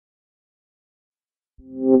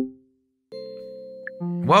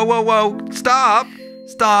Whoa, whoa, whoa. Stop.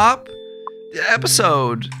 Stop.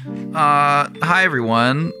 Episode. Hi,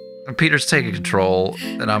 everyone. Peter's taking control,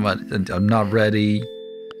 and I'm not ready.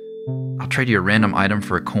 I'll trade you a random item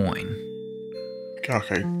for a coin.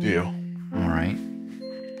 Okay, deal. All right.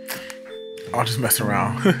 I'll just mess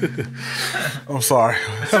around. I'm sorry.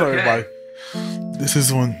 Hello, everybody. This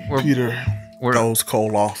is when Peter goes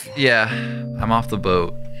cold off. Yeah, I'm off the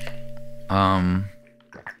boat.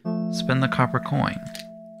 Spin the copper coin.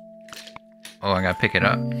 Oh, I gotta pick it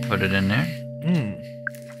up. Put it in there.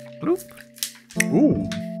 Bloop. Ooh.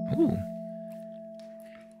 Ooh.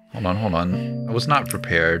 Hold on. I was not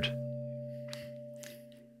prepared.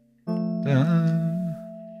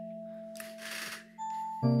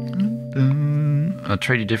 I'll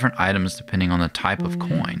trade you different items depending on the type of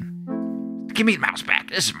coin. Give me the mouse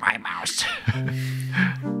back. This is my mouse.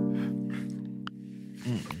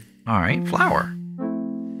 All right, flower.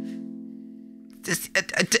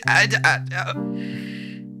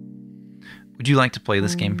 Would you like to play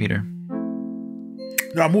this game, Peter?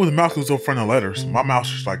 No, I moved the mouse because it's front of letters. My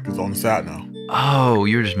mouse is on the side now. Oh,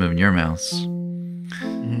 you're just moving your mouse.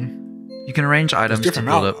 You can arrange items to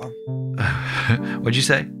build up. What'd you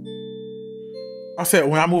say? I said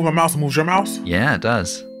when I move my mouse, it moves your mouse? Yeah, it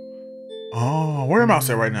does. Oh, where your mouse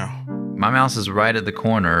at right now? My mouse is right at the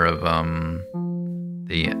corner of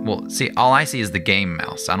well, see, all I see is the game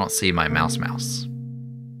mouse. I don't see my mouse.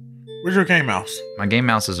 Where's your game mouse? My game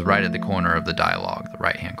mouse is right at the corner of the dialogue, the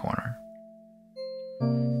right-hand corner.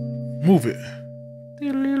 Move it.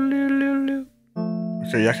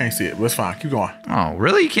 Okay, I can't see it, but it's fine. Keep going. Oh,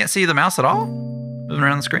 really? You can't see the mouse at all? Moving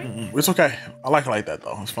around the screen? It's okay. I like it like that,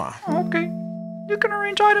 though. It's fine. Oh, okay. You can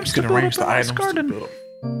arrange items to build up a nice garden. Ooh.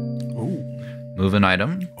 Move an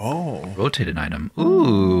item. Oh. Rotate an item.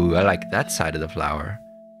 Ooh, I like that side of the flower.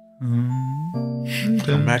 A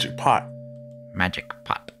magic pot. Magic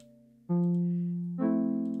pot.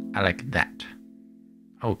 I like that.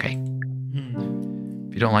 Okay.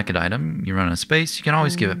 If you don't like an item, you run out of space, you can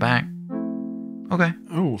always give it back. Okay.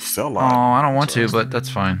 Ooh, sell Oh, I don't want to, but that's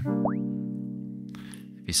fine.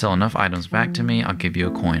 If you sell enough items back to me, I'll give you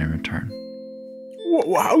a coin in return.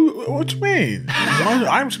 What you mean? One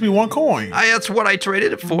item should be one coin. That's what I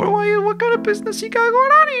traded it for. What kind of business you got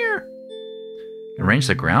going on here? Arrange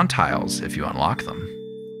the ground tiles if you unlock them.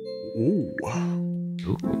 Ooh.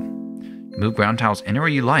 Move ground tiles anywhere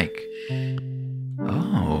you like.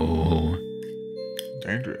 Oh.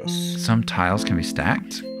 Dangerous. Some tiles can be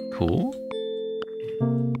stacked. Cool.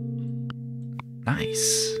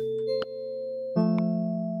 Nice.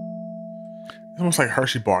 It's almost like a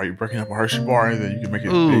Hershey bar. You're breaking up a Hershey bar and then you can make it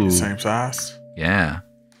big, the same size. Yeah.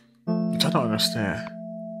 Which I don't understand.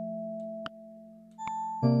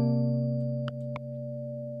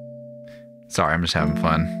 Sorry, I'm just having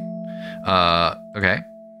fun. Okay.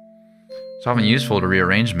 It's often useful to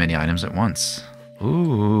rearrange many items at once.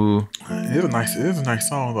 Ooh. It is a nice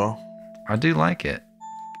song though. I do like it.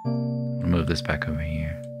 I'll move this back over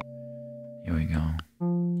here. Here we go.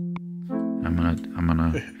 I'm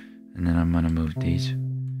gonna move these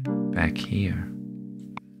back here.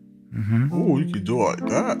 Oh, you can do it like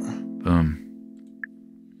that. Boom.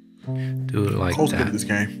 Do it like Cole's that. good at this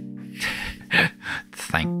game.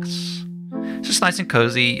 Thanks. It's just nice and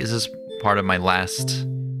cozy. This is part of my last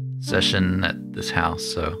session at this house,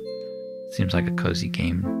 so it seems like a cozy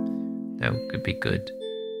game that could be good.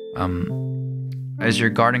 As your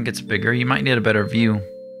garden gets bigger, you might need a better view.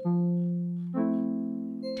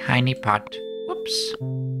 Tiny pot. Whoops.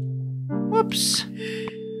 Whoops.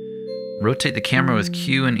 Rotate the camera with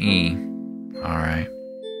Q and E. Alright.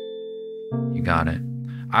 You got it.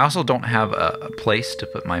 I also don't have a place to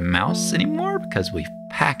put my mouse anymore because we've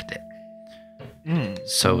packed it.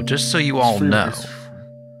 So just so you all know.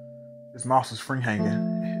 This mouse is free hanging.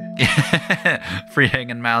 Free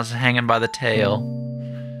hanging mouse hanging by the tail.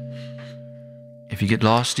 If you get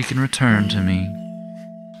lost, you can return to me.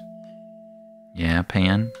 Yeah,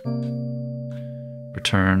 pan.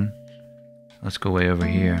 Return. Let's go way over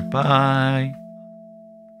here. Bye.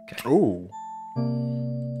 Okay. Ooh.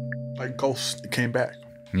 Like Ghost, it came back.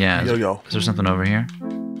 Yeah. Yo. Is there something over here?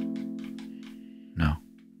 No.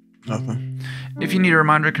 Nothing. If you need a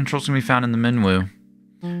reminder, controls can be found in the menu.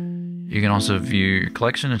 You can also view your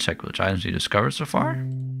collection and check which items you discovered so far.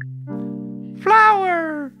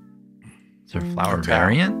 Flower! Is there a flower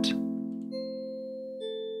variant?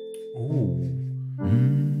 Ooh.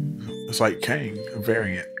 It's like Kang, a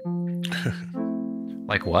variant.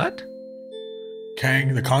 Like what?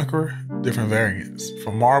 Kang the Conqueror, different variants.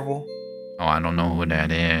 From Marvel. Oh, I don't know who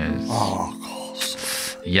that is. Oh,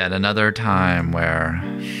 gosh. Yet another time where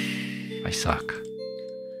I suck.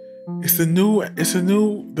 It's the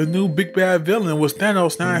new big bad villain was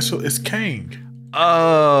Thanos now, so it's Kang.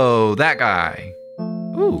 Oh, that guy.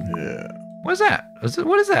 Ooh. Yeah. What is that?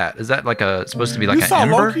 What is that? Is that like supposed to be like you an saw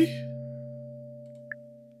ember? Loki?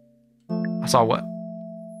 I saw what?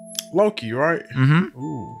 Loki, right? Mm-hmm.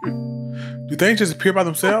 Ooh. Do things just appear by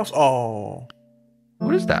themselves? Oh.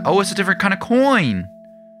 What is that? Oh, it's a different kind of coin.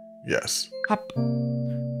 Yes. Hop.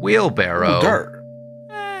 Wheelbarrow. Ooh, dirt.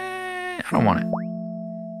 I don't want it.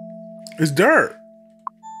 It's dirt.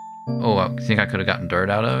 Oh, I think I could have gotten dirt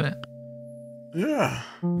out of it? Yeah.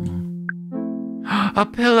 A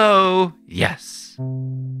pillow. Yes.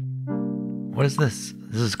 What is this?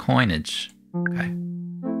 This is coinage. Okay.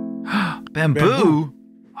 Bamboo.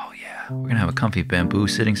 Oh yeah, we're gonna have a comfy bamboo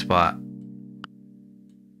sitting spot.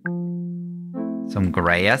 Some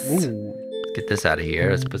grass. Ooh. Let's get this out of here.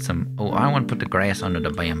 Let's put some. Oh, I want to put the grass under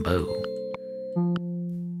the bamboo.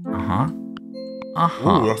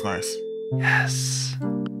 Ooh, that's nice. Yes.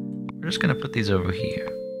 We're just gonna put these over here.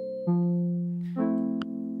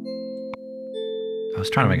 I was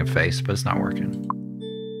trying to make a face, but it's not working.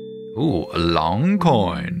 Ooh, a long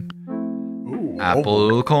coin. Ooh,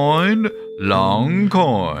 Apple coin, long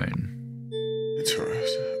coin.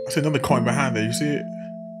 Interesting. I see another coin behind there. You see it?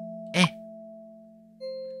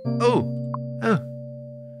 Oh.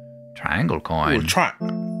 Triangle coin. Ooh,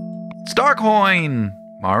 Star coin.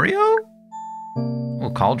 Mario?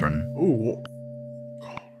 Oh, cauldron. Ooh.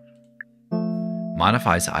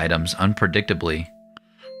 Modifies items unpredictably.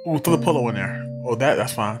 Ooh, throw the pillow in there. Oh,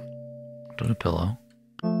 that's fine. Throw the pillow.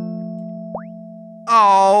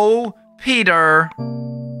 Oh, Peter.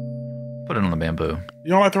 Put it on the bamboo. You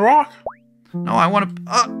don't like the rock? No, I want to...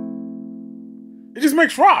 It just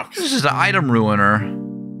makes rocks. This is an item ruiner.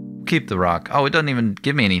 Keep the rock. Oh, it doesn't even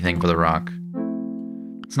give me anything for the rock.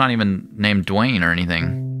 It's not even named Dwayne or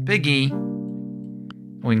anything. Biggie.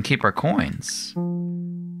 We can keep our coins.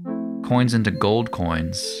 Coins into gold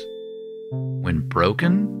coins. When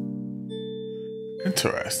broken,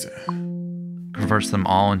 Interesting. converts them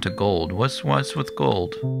all into gold. What's with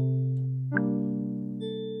gold?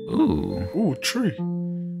 Ooh. Ooh, tree.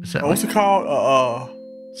 Is that What's it called?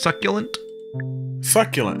 Succulent?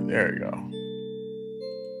 Succulent. There you go.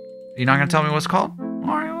 You're not gonna tell me what it's called?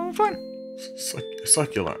 Alright, well, fine.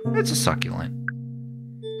 Succulent. It's a succulent.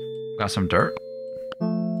 Got some dirt.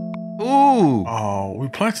 Ooh! Oh, we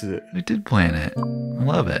planted it. We did plant it. I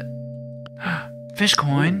love it. Fish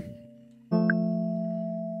coin.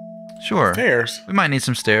 Sure. Stairs. We might need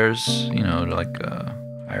some stairs, you know, to like a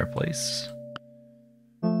higher place.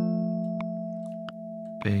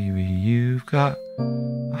 Baby, you've got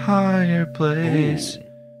a higher place.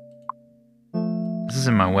 Ooh. This is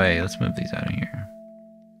in my way. Let's move these out of here.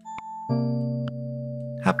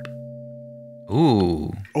 Hop.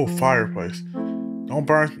 Ooh. Oh, fireplace. Don't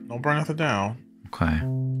burn nothing down. Okay.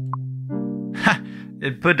 Ha!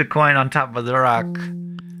 It put the coin on top of the rock.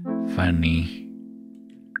 Funny.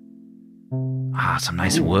 Ah, some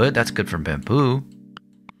nice wood. That's good for bamboo.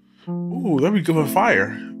 Ooh, that'd be good for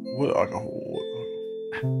fire. Wood,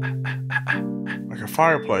 like a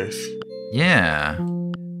fireplace. Yeah.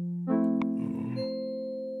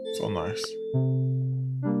 So nice.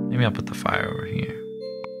 Maybe I'll put the fire over here.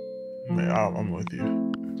 Yeah, I'm with you.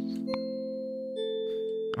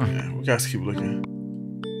 Yeah, we guys keep looking.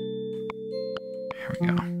 Here we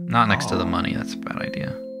go. Not next to the money. That's a bad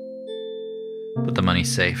idea. Put the money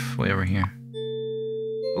safe way over here.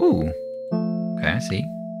 Ooh. Okay, I see.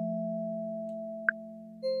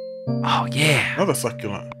 Oh, yeah. Another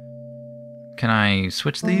succulent. Can I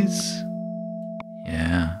switch these?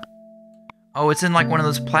 Yeah. Oh, it's in like one of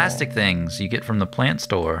those plastic things you get from the plant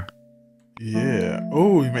store. Yeah.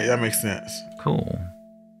 Oh, that makes sense. Cool.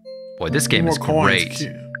 Boy, this game is great.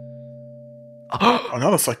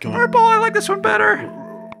 Another succulent. Purple, I like this one better.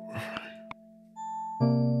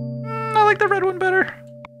 I like the red one better.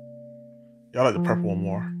 Yeah, I like the purple one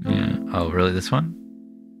more. Yeah. Oh, really? This one?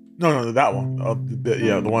 No, that one.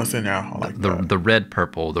 Yeah, the one that's in there. I like the red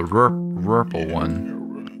purple, the purple one.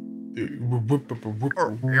 This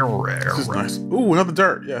is nice. Ooh, another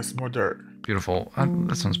dirt. Yes, more dirt. Beautiful.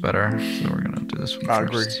 This one's better. So we're gonna do this one I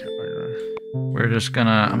first. agree. We're just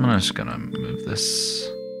gonna. I'm just gonna move this.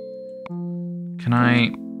 Can I?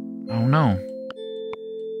 Oh no.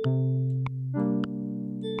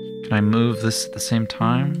 Can I move this at the same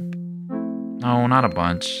time? No, not a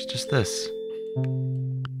bunch. Just this.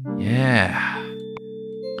 Yeah.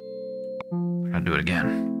 I gotta do it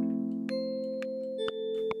again.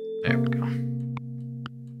 There we go.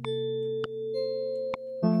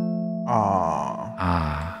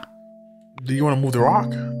 Do you want to move the rock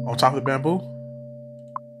on top of the bamboo?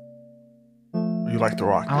 Or You like the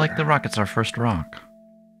rock? I like the rock. It's our first rock.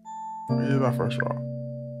 It is our first rock.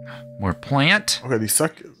 More plant. Okay, the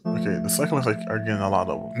succulents are getting a lot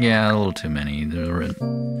of them. Yeah, a little too many.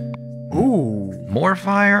 Ooh. More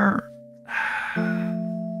fire.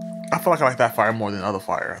 I feel like I like that fire more than other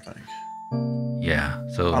fire, I think. Yeah,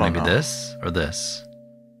 so maybe this or this.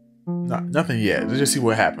 Nothing yet. Let's just see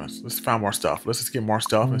what happens. Let's find more stuff. Let's just get more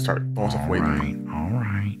stuff and start throwing stuff away. All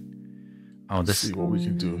right. Oh, Let's see what we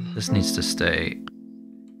can do. This needs to stay.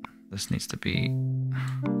 This needs to be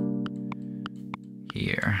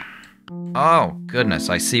here. Oh, goodness.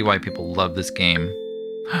 I see why people love this game.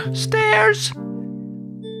 Stairs!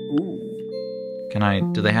 Ooh.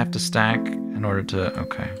 Do they have to stack in order to...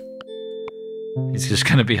 Okay. He's just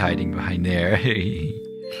going to be hiding behind there.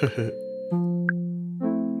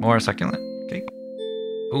 More succulent. Okay.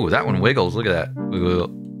 Ooh, that one wiggles. Look at that. Wiggle.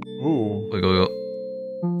 Ooh. Wiggle.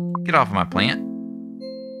 Get off of my plant.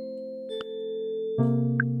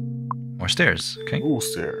 More stairs. Okay. Ooh,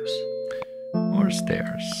 stairs. More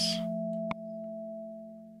stairs.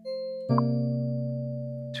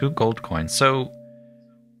 2 gold coins. So,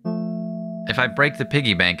 if I break the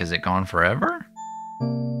piggy bank, is it gone forever?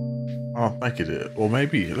 I don't think it is. Well,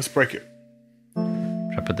 maybe. Let's break it.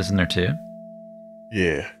 Should I put this in there too?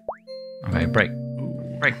 Yeah. Okay, break.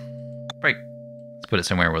 Break. Let's put it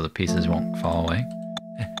somewhere where the pieces won't fall away.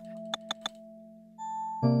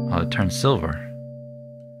 Oh, it turns silver.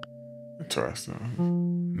 Interesting.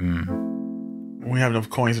 Hmm. We have enough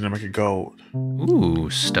coins in there to make it gold. Ooh,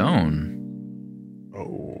 stone.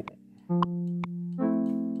 Oh.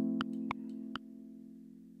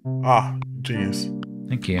 Ah, genius.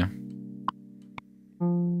 Thank you.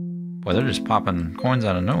 Boy, they're just popping coins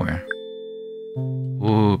out of nowhere.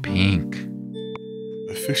 Ooh, pink.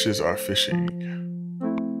 The fishes are fishing.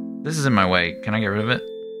 This is in my way. Can I get rid of it?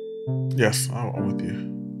 Yes, I'm with you.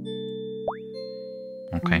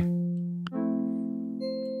 Okay.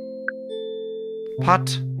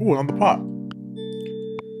 Pot. Ooh, on the pot.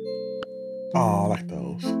 Oh, I like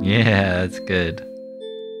those. Yeah, that's good.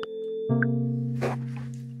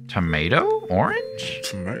 Tomato? Orange?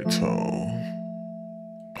 Tomato.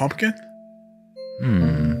 Pumpkin?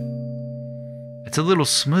 It's a little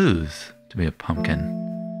smooth to be a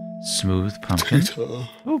pumpkin. Smooth pumpkin.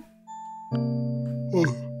 Oh.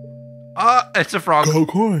 Ah, it's a frog. Gold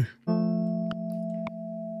coin.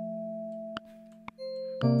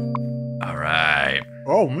 All right.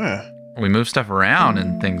 Oh, man. We move stuff around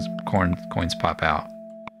and coins pop out.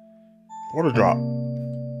 Water drop.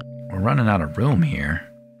 We're running out of room here.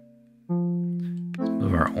 Let's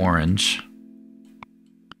move our orange.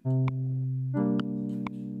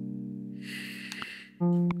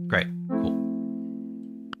 Great. Cool.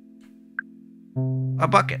 A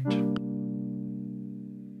bucket.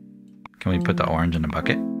 Can we put the orange in a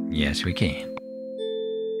bucket? Yes, we can.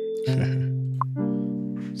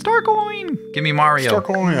 Star coin! Give me Mario. Star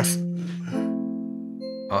coin, yes.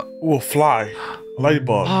 Ooh, a fly. A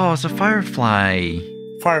ladybug. Oh, it's a firefly.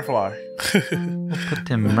 Firefly. We'll put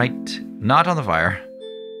them right, not on the fire.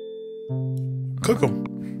 Cook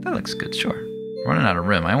them. That looks good, sure. Running out of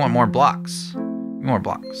room. I want more blocks. More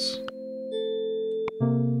blocks.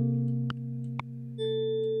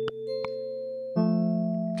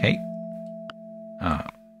 Okay. Oh!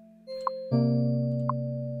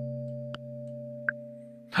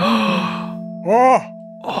 Oh,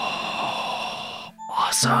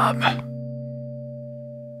 awesome. I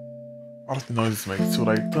like the noises make it too,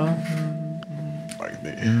 like that.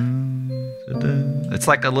 It's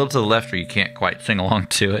like a little to the left where you can't quite sing along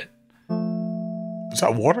to it. Is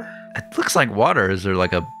that water? It looks like water. Is there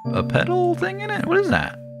like a pedal thing in it? What is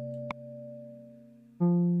that?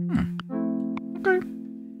 Okay.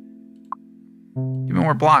 Give me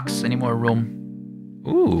more blocks. Any more room?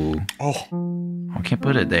 Ooh. Oh. I can't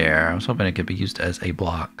put it there. I was hoping it could be used as a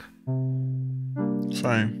block.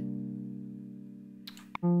 Same.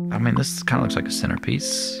 I mean, this kind of looks like a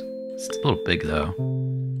centerpiece. It's a little big though.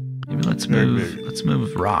 Maybe let's move. Let's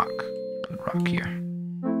move rock. Put rock here.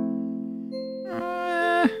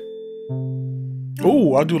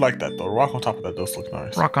 Oh, I do like that though. Rock on top of that does look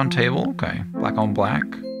nice. Rock on table. Okay. Black on black.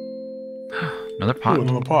 Another pot. Ooh,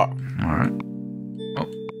 another pot. All right. Oh.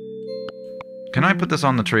 Can I put this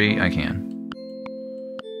on the tree? I can.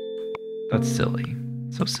 That's silly.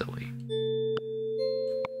 So silly.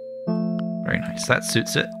 Very nice. That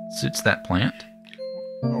suits it. Suits that plant.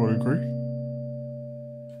 I would agree.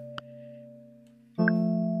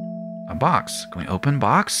 A box. Can we open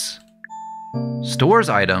box? Stores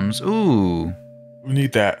items. Ooh. We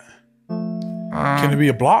need that. Can it be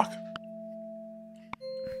a block?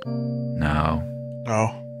 No.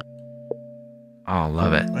 No. Oh,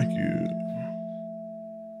 love it. Thank you.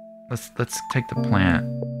 Let's take the plant.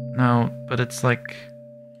 No, but it's like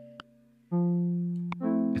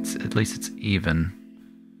at least it's even.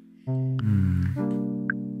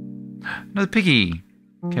 Another piggy.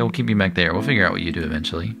 Okay, we'll keep you back there. We'll figure out what you do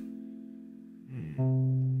eventually.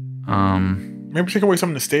 Maybe take away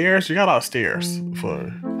some of the stairs. You got a lot of stairs for.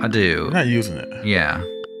 I do. You're not using it. Yeah.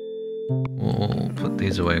 We'll put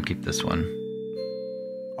these away. We'll keep this one.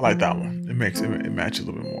 I like that one. It makes it matches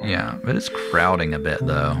a little bit more. Yeah, but it's crowding a bit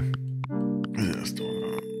though. Yeah, it's doing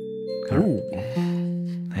that. Ooh.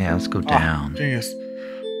 Yeah, let's go down. Genius.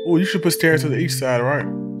 Oh, you should put stairs to each side, right?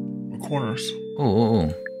 The corners.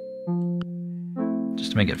 Ooh.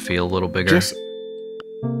 Just to make it feel a little bigger. Yeah.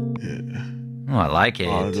 Oh, I like it.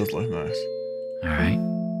 Oh, it does look nice. All right.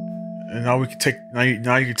 And now we can take. Now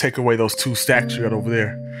you can take away those 2 stacks you got over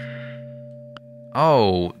there.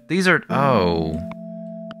 Oh, these are. Oh.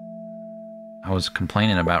 I was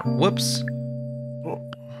complaining about. Whoops. Oh.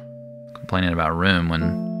 Complaining about room when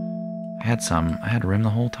I had room the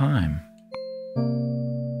whole time.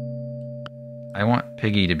 I want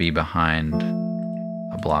Piggy to be behind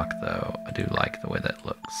a block, though. I do like the way that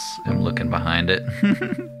looks. I'm looking behind it.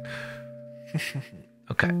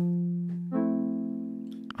 Okay.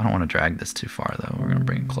 I don't want to drag this too far, though. We're going to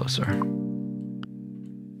bring it closer.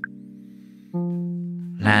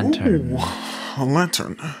 Lantern. Ooh, a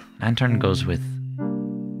lantern. Lantern goes with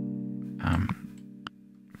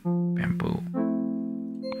bamboo.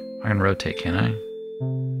 I can rotate, can I?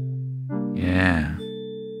 Yeah.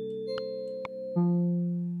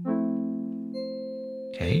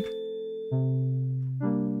 Okay.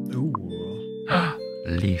 Ooh.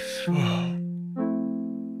 Leaf.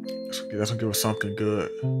 That's gonna give us something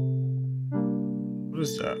good. What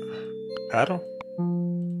is that? Paddle?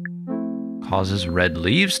 Causes red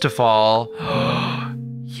leaves to fall.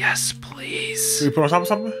 Yes, please. Can you put on top of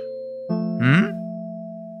something?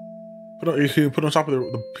 You can put on top of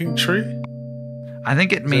the pink tree? I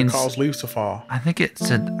think it means... It causes leaves to fall. I think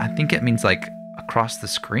it means like across the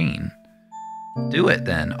screen. Do it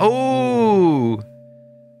then. Oh!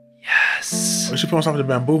 Yes. We should put on top of the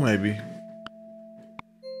bamboo, maybe.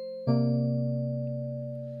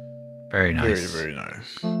 Very nice. Very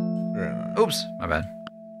nice. Very nice. Oops, my bad.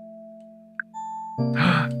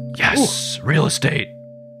 Yes! Ooh. Real estate.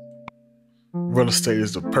 Real estate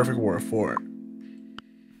is the perfect word for it.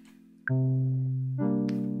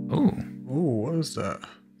 Ooh. Ooh, what is that?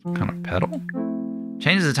 Some kind of pedal?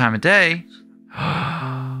 Changes the time of day.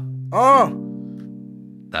 Oh!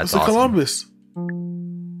 That's awesome. Awesome. Columbus.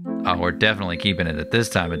 Oh, we're definitely keeping it at this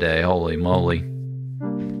time of day. Holy moly.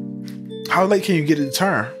 How late can you get it to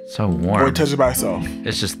turn? So warm. Or it touches it by itself?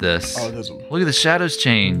 It's just this. Oh, it doesn't. Look at the shadows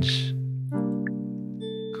change.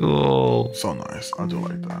 Cool. So nice. I do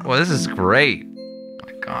like that. Well, this is great. Oh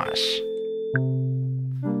my gosh.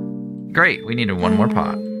 Great. We needed one more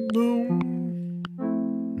pot.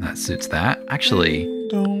 That suits that. Actually.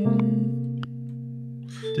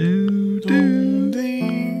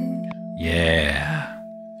 Yeah.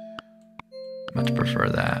 Much prefer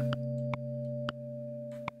that.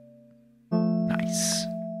 Nice.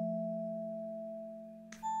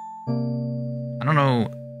 I don't know.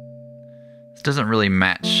 This doesn't really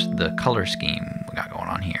match the color scheme we got going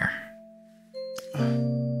on here.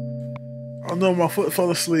 Oh no, my foot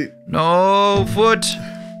fell asleep. No foot.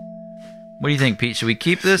 What do you think, Pete? Should we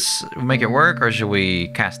keep this, make it work, or should we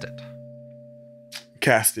cast it?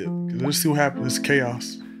 Cast it. Let's see what happens. It's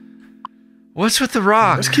chaos. What's with the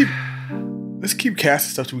rock? Let's keep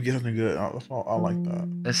casting stuff till we get something good. I like that.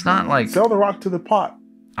 It's not like... Sell the rock to the pot.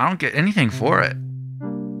 I don't get anything for it.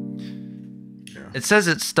 Yeah. It says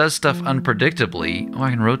it does stuff unpredictably. Oh, I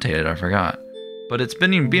can rotate it. I forgot. But it's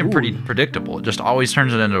been being pretty predictable. It just always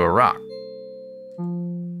turns it into a rock.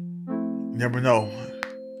 You never know.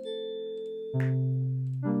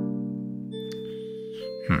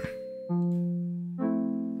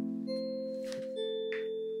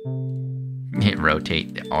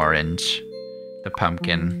 Rotate the orange, the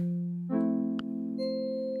pumpkin.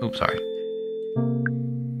 Oops, sorry.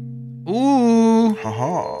 Ooh!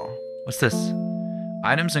 Haha. What's this?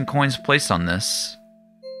 Items and coins placed on this.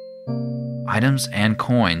 Items and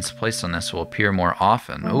coins placed on this will appear more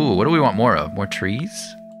often. Ooh, what do we want more of? More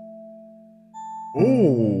trees?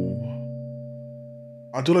 Ooh.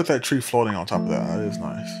 I do like that tree floating on top of that. That is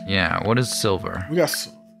nice. Yeah, what is silver? We got...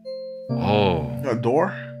 Oh. We got a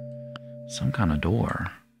door? Some kind of door.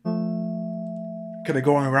 Can it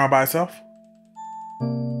go on the ground by itself?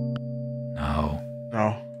 No.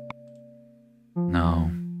 No. No.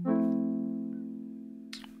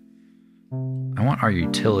 I want our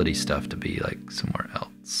utility stuff to be like somewhere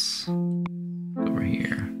else. Over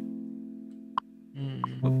here.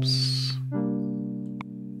 Whoops.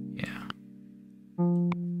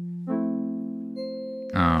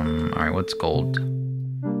 it's gold.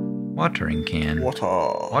 Watering can. Water.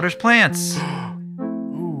 Waters plants.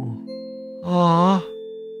 Ooh. Oh.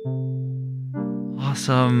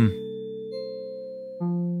 Awesome.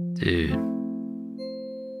 Dude.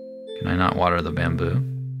 Can I not water the bamboo?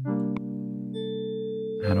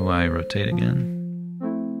 How do I rotate again?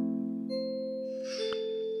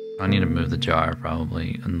 I need to move the jar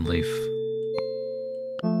probably and the leaf.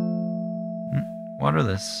 Water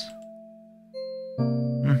this.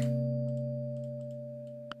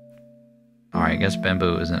 Alright, I guess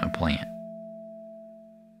bamboo isn't a plant.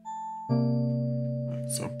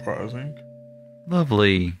 That's surprising.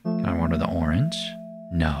 Lovely. Can I water the orange?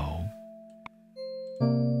 No.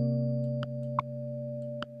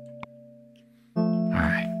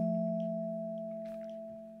 Alright.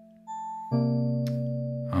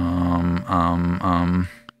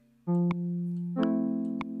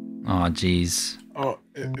 Oh, jeez. Oh,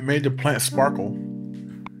 it made the plant sparkle.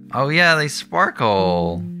 Oh, yeah, they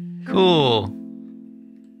sparkle. Cool.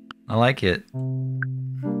 I like it. Ooh,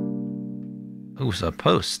 it's a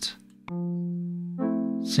post.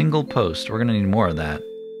 Single post. We're gonna need more of that.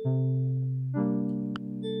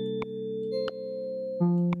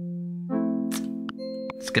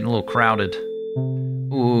 It's getting a little crowded.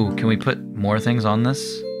 Ooh, can we put more things on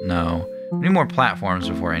this? No. We need more platforms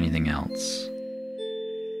before anything else.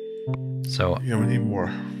 So yeah, we need more.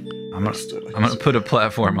 I'm gonna put a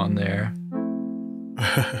platform on there.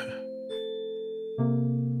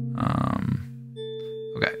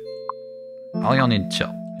 Okay. All y'all need to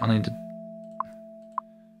chill. Y'all need to.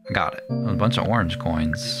 I got it. A bunch of orange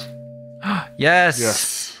coins. Yes.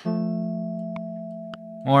 Yes.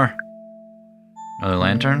 More. Another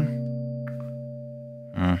lantern.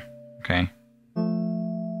 Okay.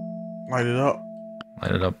 Light it up.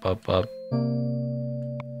 Light it up, up.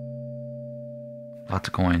 Lots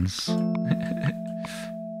of coins.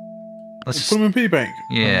 Let's just put them in piggy bank.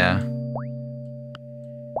 Yeah.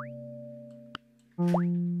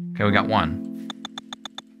 Okay, we got one.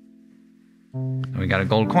 And we got a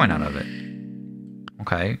gold coin out of it.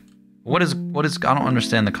 Okay. What is I don't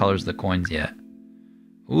understand the colors of the coins yet.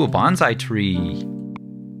 Ooh, a bonsai tree.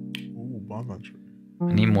 Ooh, bonsai tree.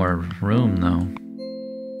 I need more room though.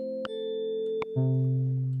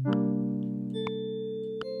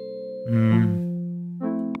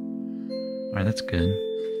 Alright, that's good.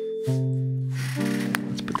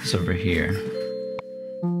 Let's put this over here.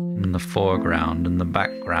 In the foreground, in the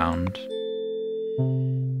background.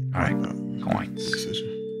 Alright, coins.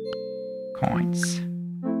 Coins.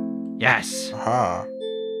 Yes! Aha.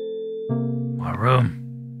 More room.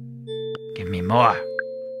 Give me more.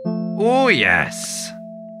 Oh, yes!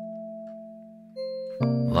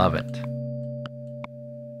 Love it.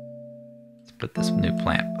 Let's put this new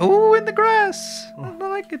plant. Oh, in the grass! I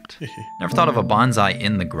like it. Never thought of a bonsai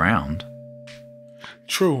in the ground.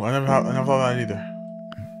 True, I never thought of that either.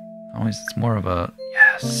 Always, it's more of a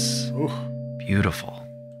yes. Ooh. Beautiful.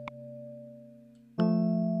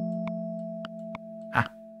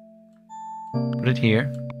 Put it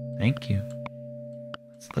here. Thank you.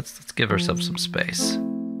 Let's give ourselves some space.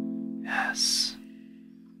 Yes.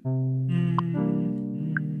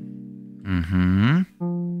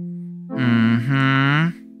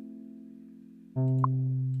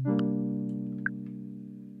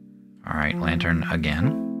 All right, lantern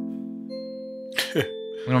again.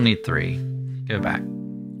 We don't need 3. Give it back.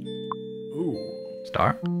 Ooh.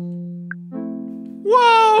 Star.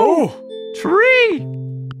 Whoa! Oh! Tree!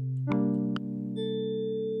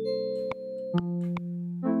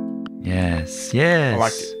 Yes, yes. I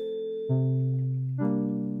like it.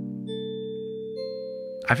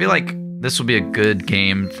 I feel like this will be a good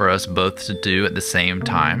game for us both to do at the same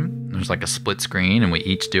time. There's like a split screen and we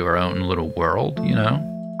each do our own little world, you know?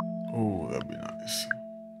 Oh, that'd be nice.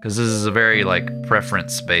 Because this is a very like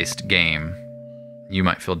preference-based game. You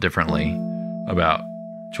might feel differently about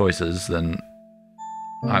choices than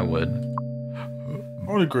I would.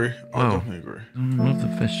 I would agree. I would definitely agree. Move the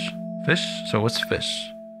fish. Fish? So what's fish?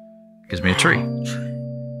 Gives me a tree.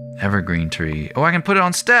 Evergreen tree. Oh, I can put it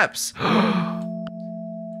on steps.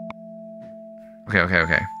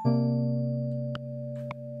 Okay.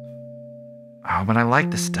 Oh, but I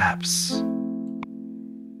like the steps.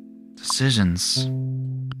 Decisions.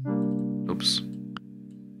 Oops.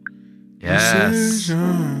 Yes.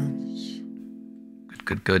 Decisions.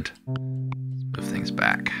 Good. Let's move things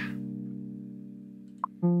back.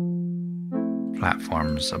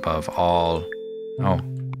 Platforms above all. Oh,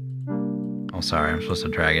 sorry. I'm supposed to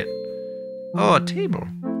drag it. Oh, a table.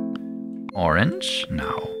 Orange?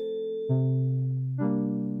 No.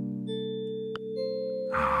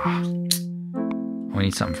 We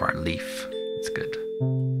need something for our leaf. That's good.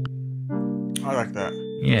 I like that.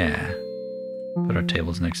 Yeah. Put our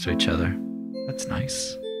tables next to each other. That's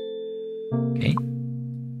nice. Okay.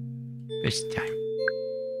 Fish time.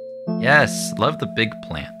 Yes, love the big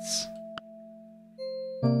plants.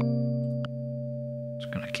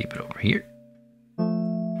 Just gonna keep it over here.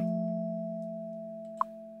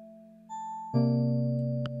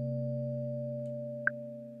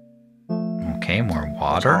 Okay, more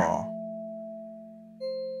water.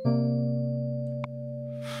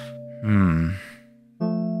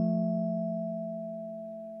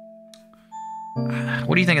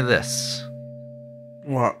 What do you think of this?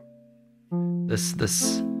 What? This. I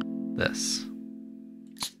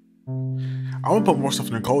want to put more stuff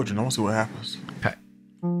in the cauldron. I want to see what happens. Okay.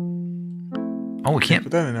 Oh, we can't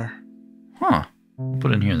put that in there. Huh. We'll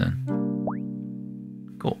put it in here then.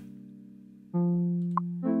 Cool.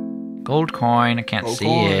 Gold coin. I can't see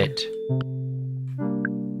it.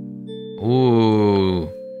 Ooh.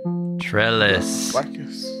 Trellis. I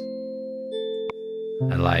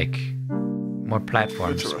like. More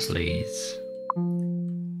platforms, please.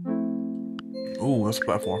 Ooh, that's a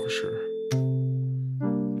platform for sure.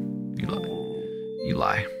 You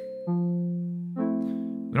lie.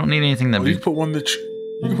 We don't need anything that. You can put one of the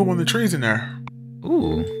trees in there.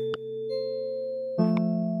 Ooh.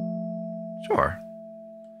 Sure.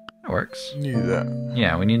 That works. You need that.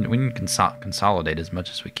 Yeah, we need consolidate as much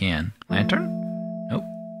as we can. Lantern? Nope.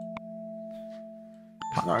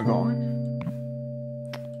 It's not going.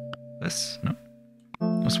 This? Nope.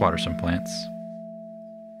 Let's water some plants.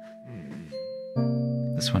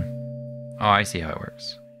 This one. Oh, I see how it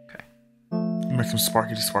works. Okay. Make them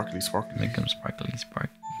sparkly. Make them sparkly.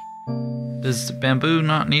 Does bamboo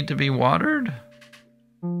not need to be watered?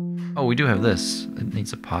 Oh, we do have this. It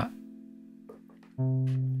needs a pot.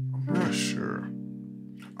 I'm not sure.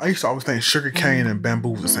 I used to always think sugar cane and bamboo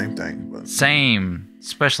was the same thing. But... Same,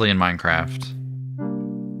 especially in Minecraft.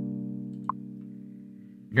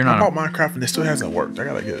 You're not. I bought Minecraft and it still hasn't worked. I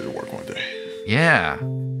gotta get it to work one day. Yeah.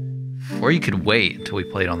 Or you could wait until we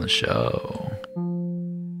played on the show.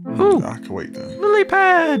 Ooh, I can wait then. Lily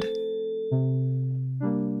pad.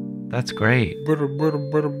 That's great.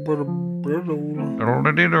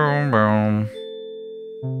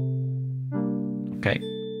 Okay.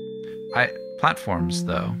 Platforms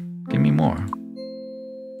though. Give me more.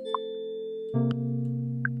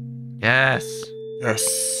 Yes. Yes.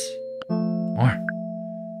 More.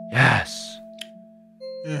 Yes.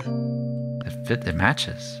 Yeah. It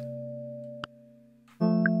matches.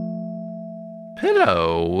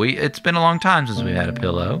 Pillow. It's been a long time since we had a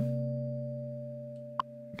pillow.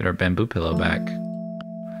 Get our bamboo pillow back.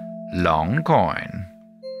 Long coin.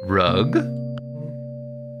 Rug.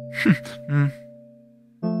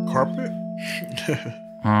 Carpet?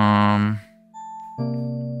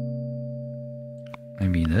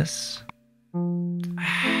 Maybe this.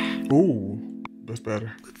 Ooh, that's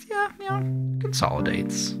better. Yeah,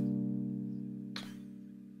 consolidates.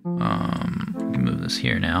 We can move this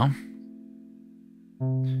here now.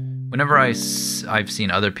 Whenever I've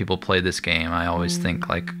seen other people play this game, I always think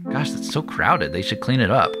like, gosh, that's so crowded. They should clean it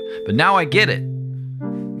up. But now I get it.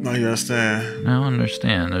 Now you understand. Now I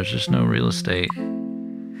understand. There's just no real estate.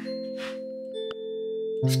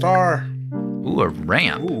 Star. Ooh, a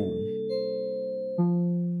ramp. Ooh.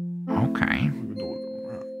 Okay.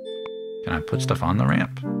 Can I put stuff on the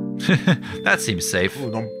ramp? That seems safe.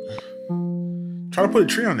 Ooh, don't... Try to put a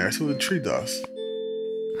tree on there. See what the tree does.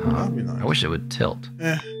 That'd be nice. I wish it would tilt.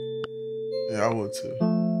 Yeah, I would too.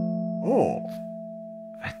 Oh.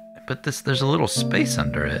 But there's a little space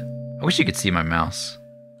under it. I wish you could see my mouse.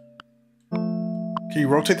 Can you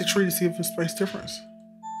rotate the tree to see if it's space difference?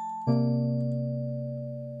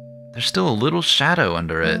 There's still a little shadow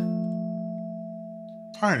under it.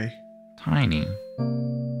 Tiny.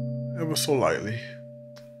 Ever so lightly.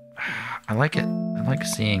 I like it. I like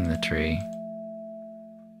seeing the tree.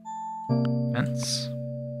 Fence.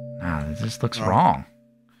 Nah, this looks wrong.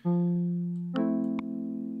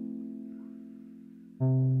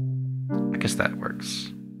 I guess that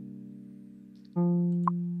works.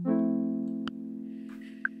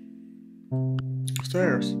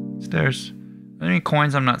 Stairs. Are there any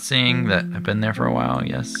coins I'm not seeing that have been there for a while?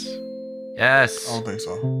 Yes. Yes. I don't think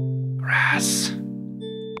so. Grass.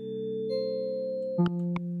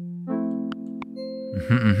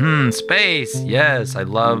 Space. Yes, I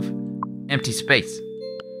love empty space.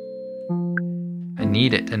 I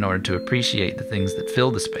need it in order to appreciate the things that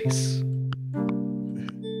fill the space.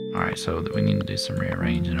 Alright, so we need to do some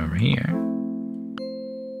rearranging over here.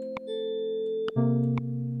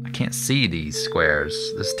 I can't see these squares.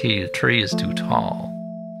 This tree is too tall.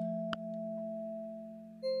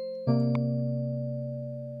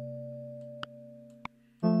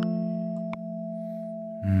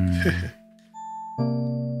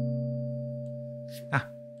 Ah,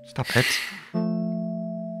 stop it.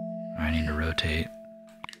 I need to rotate.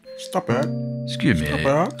 Stop it. Excuse me.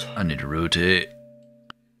 Stop it. I need to rotate.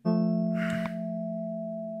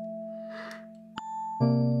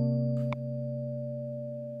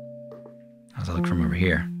 How's that look from over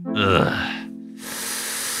here? Ugh.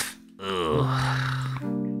 Ugh.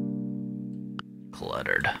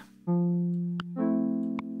 Cluttered.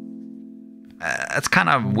 That's kind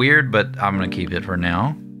of weird, but I'm going to keep it for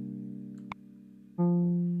now.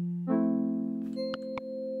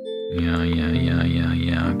 Yeah.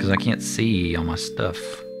 Because I can't see all my stuff.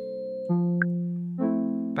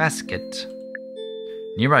 Basket.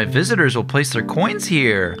 Nearby visitors will place their coins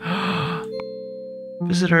here.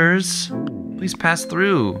 Visitors, please pass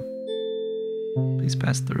through. Please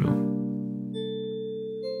pass through.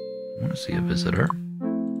 I want to see a visitor.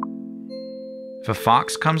 If a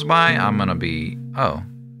fox comes by, I'm gonna be... Oh,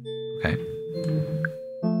 okay.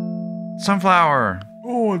 Sunflower.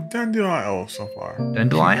 Oh, dandelion. Oh, sunflower.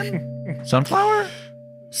 Dandelion? Sunflower?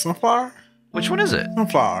 Sunflower? Which one is it?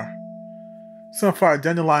 Sunflower. Sunflower.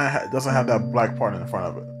 Dandelion doesn't have that black part in the front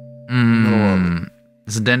of it.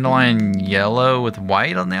 Is a dandelion yellow with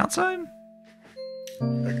white on the outside?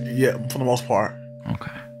 Yeah, for the most part.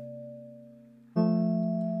 Okay.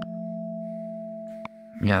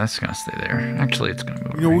 Yeah, that's gonna stay there. Actually, it's gonna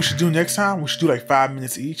move. You know what we should do next time? We should do like 5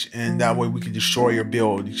 minutes each, and that way we can destroy or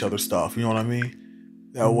build each other's stuff. You know what I mean?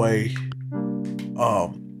 That way,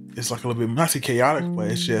 it's like a little bit not say chaotic,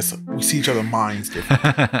 but it's just we see each other's minds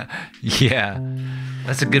different. Yeah,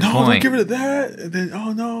 that's a good no, point. don't get rid of that. And then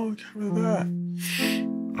oh no, get rid of that.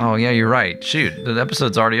 Oh yeah, you're right. Shoot, the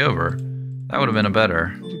episode's already over. That would have been a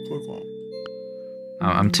better.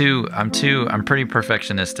 I'm pretty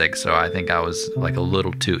perfectionistic, so I think I was like a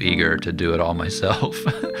little too eager to do it all myself.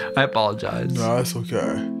 I apologize. No, that's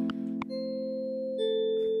okay.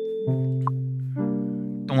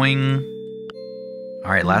 Doing.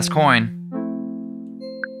 All right, last coin.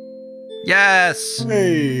 Yes.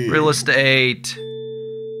 Hey. Real estate.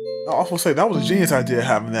 I also say that was a genius idea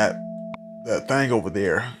having that thing over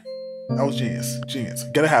there. That was genius. Genius.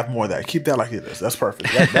 Gotta have more of that. Keep that like it is. That's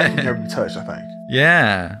perfect. That can never be touched, I think.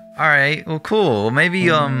 Yeah. All right. Well, cool. Well, maybe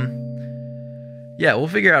yeah, we'll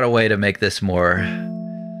figure out a way to make this more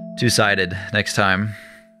two-sided next time.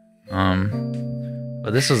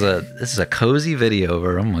 But this is a cozy video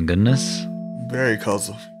over. Oh my goodness. Very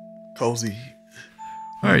cozy. Cozy.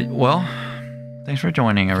 All right. Well, thanks for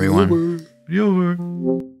joining, everyone. Videover.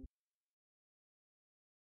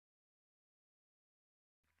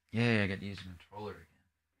 Yay, I get to use a controller again.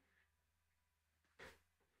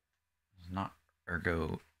 It's not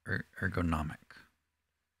ergonomic.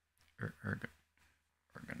 Ergo.